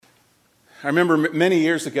I remember many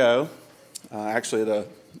years ago, actually at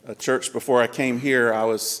a church before I came here, I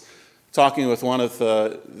was talking with one of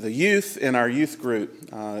the youth in our youth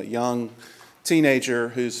group, a young teenager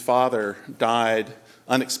whose father died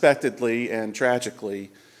unexpectedly and tragically.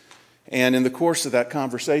 And in the course of that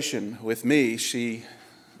conversation with me, she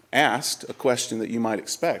asked a question that you might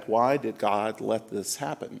expect. Why did God let this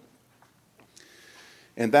happen?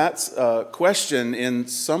 And that's a question in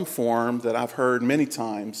some form that I've heard many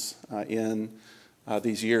times in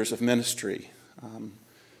these years of ministry.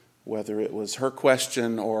 Whether it was her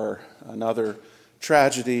question or another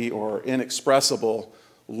tragedy or inexpressible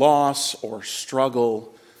loss or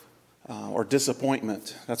struggle or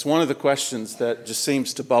disappointment. That's one of the questions that just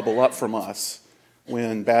seems to bubble up from us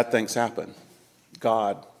when bad things happen.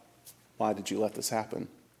 God, why did you let this happen?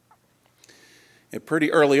 And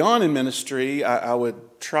pretty early on in ministry, I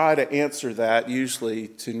would try to answer that, usually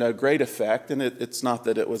to no great effect. And it's not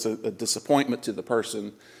that it was a disappointment to the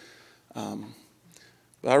person.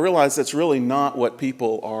 But I realize that's really not what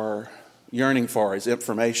people are yearning for, is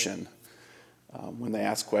information when they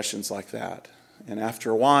ask questions like that. And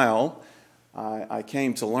after a while, I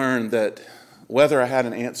came to learn that whether I had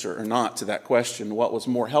an answer or not to that question, what was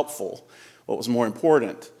more helpful, what was more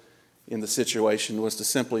important in the situation was to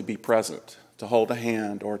simply be present, to hold a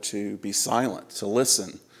hand, or to be silent, to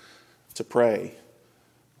listen, to pray.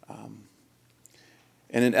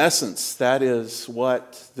 And in essence, that is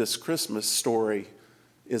what this Christmas story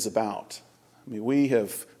is about. I mean, we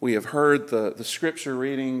have heard the scripture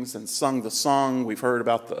readings and sung the song. We've heard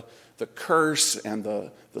about the curse and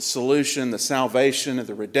the solution, the salvation and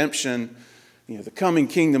the redemption, the coming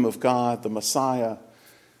kingdom of God, the Messiah.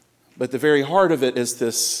 But the very heart of it is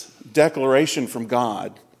this declaration from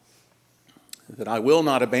God that I will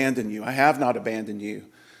not abandon you, I have not abandoned you,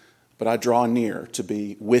 but I draw near to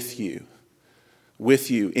be with you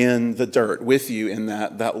in the dirt, with you in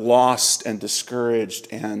that lost and discouraged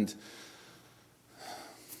and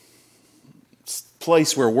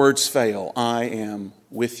place where words fail. I am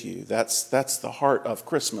with you. That's the heart of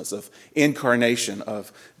Christmas, of incarnation,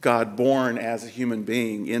 of God born as a human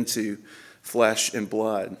being into flesh and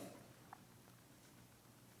blood.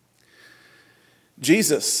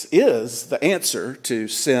 Jesus is the answer to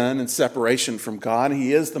sin and separation from God.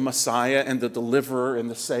 He is the Messiah and the deliverer and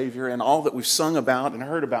the Savior and all that we've sung about and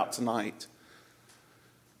heard about tonight.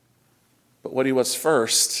 But what he was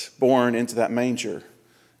first born into that manger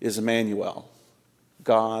is Emmanuel,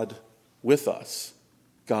 God with us,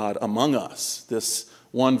 God among us. This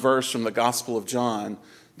one verse from the Gospel of John,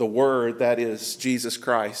 the Word, that is Jesus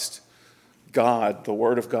Christ, God, the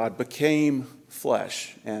Word of God, became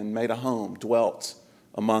flesh and made a home, dwelt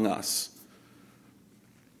among us.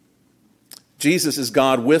 Jesus is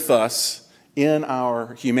God with us in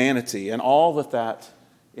our humanity and all that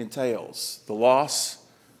entails. The loss,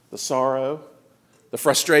 the sorrow, the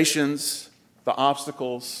frustrations, the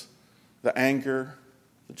obstacles, the anger,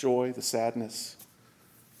 the joy, the sadness.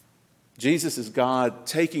 Jesus is God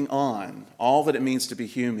taking on all that it means to be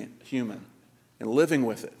human and living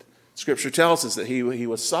with it. Scripture tells us that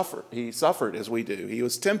he suffered as we do. He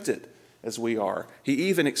was tempted as we are. He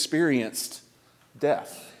even experienced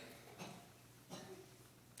death.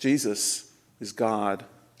 Jesus is God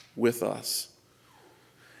with us.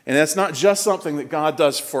 And that's not just something that God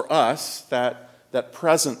does for us, that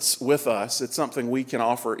presence with us. It's something we can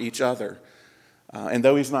offer each other. And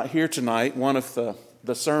though he's not here tonight, one of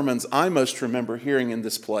the sermons I most remember hearing in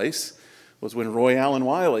this place was when Roy Allen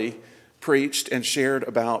Wiley preached and shared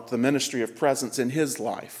about the ministry of presence in his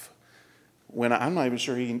life. When I'm not even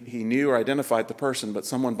sure he knew or identified the person, but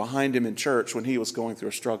someone behind him in church when he was going through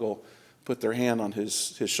a struggle put their hand on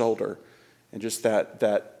his shoulder. And just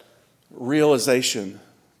that realization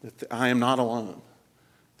that I am not alone.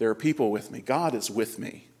 There are people with me. God is with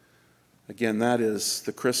me. Again, that is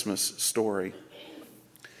the Christmas story.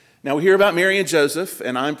 Now we hear about Mary and Joseph,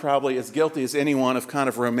 and I'm probably as guilty as anyone of kind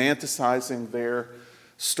of romanticizing their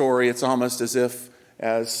story. It's almost as if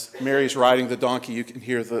as Mary's riding the donkey, you can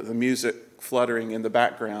hear the music fluttering in the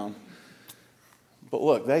background. But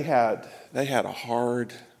look, they had a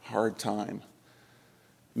hard time.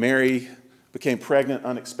 Mary became pregnant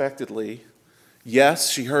unexpectedly.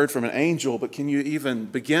 Yes, she heard from an angel, but can you even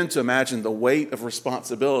begin to imagine the weight of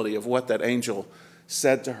responsibility of what that angel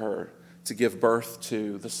said to her to give birth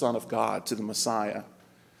to the Son of God, to the Messiah?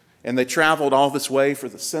 And they traveled all this way for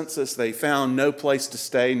the census. They found no place to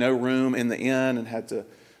stay, no room in the inn, and had to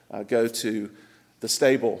go to the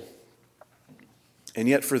stable. And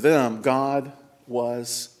yet for them, God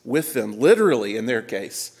was with them. Literally, in their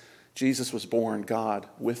case, Jesus was born, God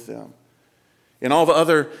with them. And all the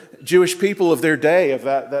other Jewish people of their day, of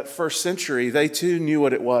that first century, they too knew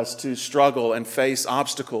what it was to struggle and face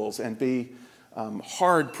obstacles and be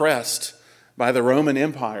hard-pressed by the Roman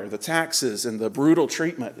Empire, the taxes and the brutal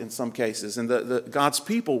treatment in some cases. And God's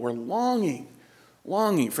people were longing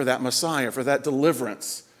for that Messiah, for that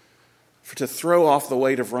deliverance, to throw off the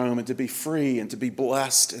weight of Rome and to be free and to be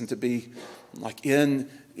blessed and to be like in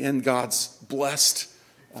God's blessed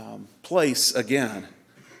place again.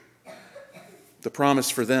 The promise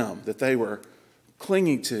for them that they were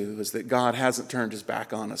clinging to is that God hasn't turned his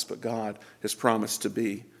back on us, but God has promised to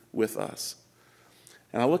be with us.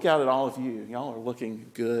 And I look out at all of you. Y'all are looking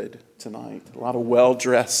good tonight. A lot of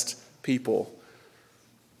well-dressed people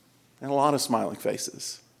and a lot of smiling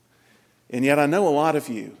faces. And yet I know a lot of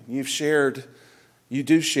you. You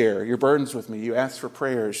do share your burdens with me. You ask for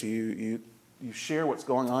prayers. You share what's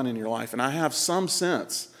going on in your life. And I have some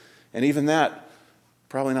sense, and even that,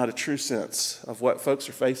 probably not a true sense of what folks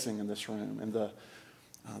are facing in this room and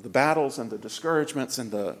the battles and the discouragements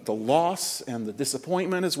and the loss and the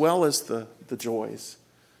disappointment as well as the joys.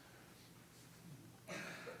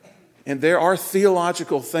 And there are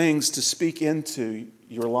theological things to speak into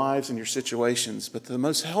your lives and your situations, but the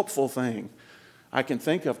most helpful thing I can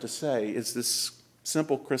think of to say is this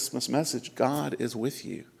simple Christmas message: God is with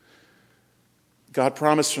you. God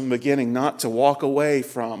promised from the beginning not to walk away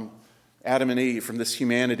from Adam and Eve, from this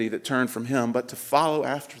humanity that turned from him, but to follow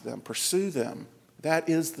after them, pursue them. That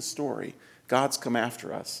is the story. God's come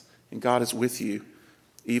after us, and God is with you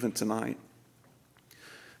even tonight.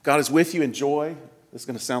 God is with you in joy. This is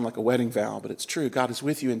going to sound like a wedding vow, but it's true. God is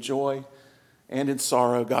with you in joy and in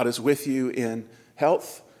sorrow. God is with you in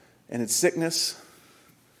health and in sickness.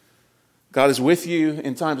 God is with you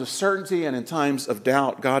in times of certainty and in times of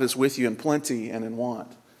doubt. God is with you in plenty and in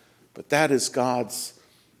want. But that is God's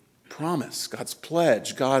promise, God's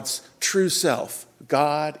pledge, God's true self.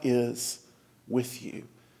 God is with you.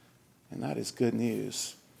 And that is good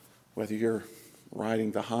news, whether you're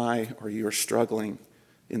riding the high or you are struggling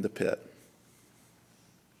in the pit.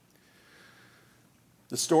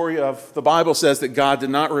 The story of the Bible says that God did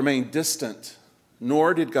not remain distant,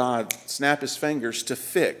 nor did God snap his fingers to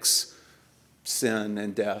fix sin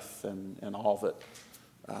and death and all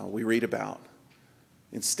that we read about.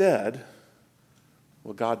 Instead,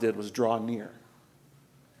 what God did was draw near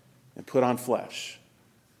and put on flesh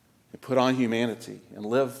and put on humanity and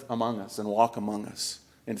live among us and walk among us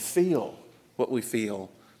and feel what we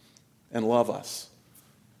feel and love us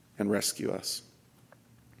and rescue us.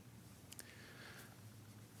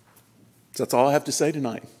 So that's all I have to say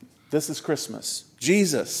tonight. This is Christmas.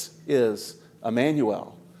 Jesus is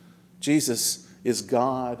Emmanuel. Jesus is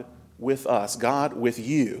God with us, God with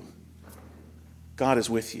you. God is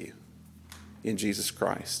with you in Jesus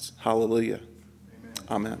Christ. Hallelujah.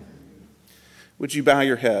 Amen. Would you bow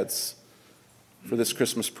your heads for this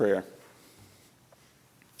Christmas prayer?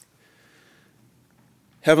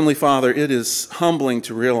 Heavenly Father, it is humbling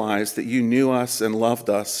to realize that you knew us and loved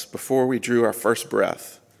us before we drew our first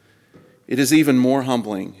breath. It is even more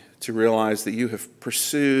humbling to realize that you have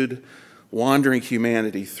pursued wandering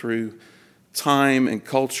humanity through time and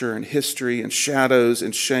culture and history and shadows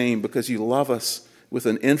and shame because you love us with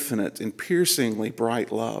an infinite and piercingly bright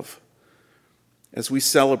love. As we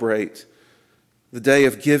celebrate the day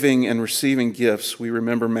of giving and receiving gifts, we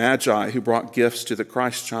remember Magi who brought gifts to the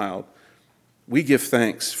Christ child. We give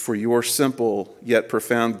thanks for your simple yet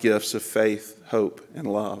profound gifts of faith, hope, and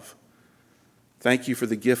love. Thank you for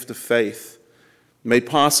the gift of faith, made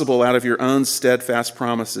possible out of your own steadfast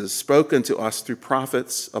promises, spoken to us through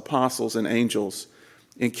prophets, apostles, and angels,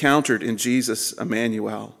 encountered in Jesus,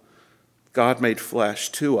 Emmanuel, God made flesh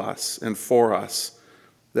to us and for us,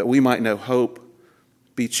 that we might know hope,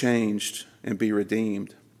 be changed, and be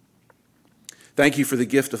redeemed. Thank you for the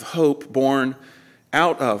gift of hope born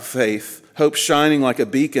out of faith, hope shining like a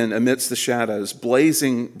beacon amidst the shadows,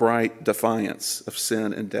 blazing bright defiance of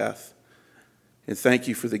sin and death. And thank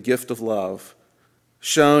you for the gift of love,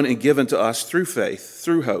 shown and given to us through faith,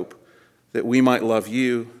 through hope, that we might love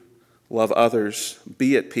you, love others,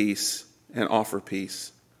 be at peace, and offer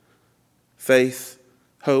peace. Faith,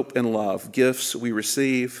 hope, and love, gifts we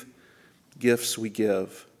receive, gifts we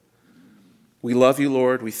give. We love you,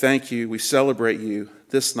 Lord. We thank you. We celebrate you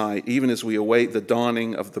this night, even as we await the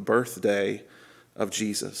dawning of the birthday of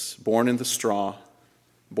Jesus, born in the straw,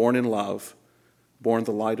 born in love, born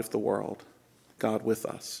the light of the world. God with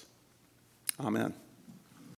us. Amen.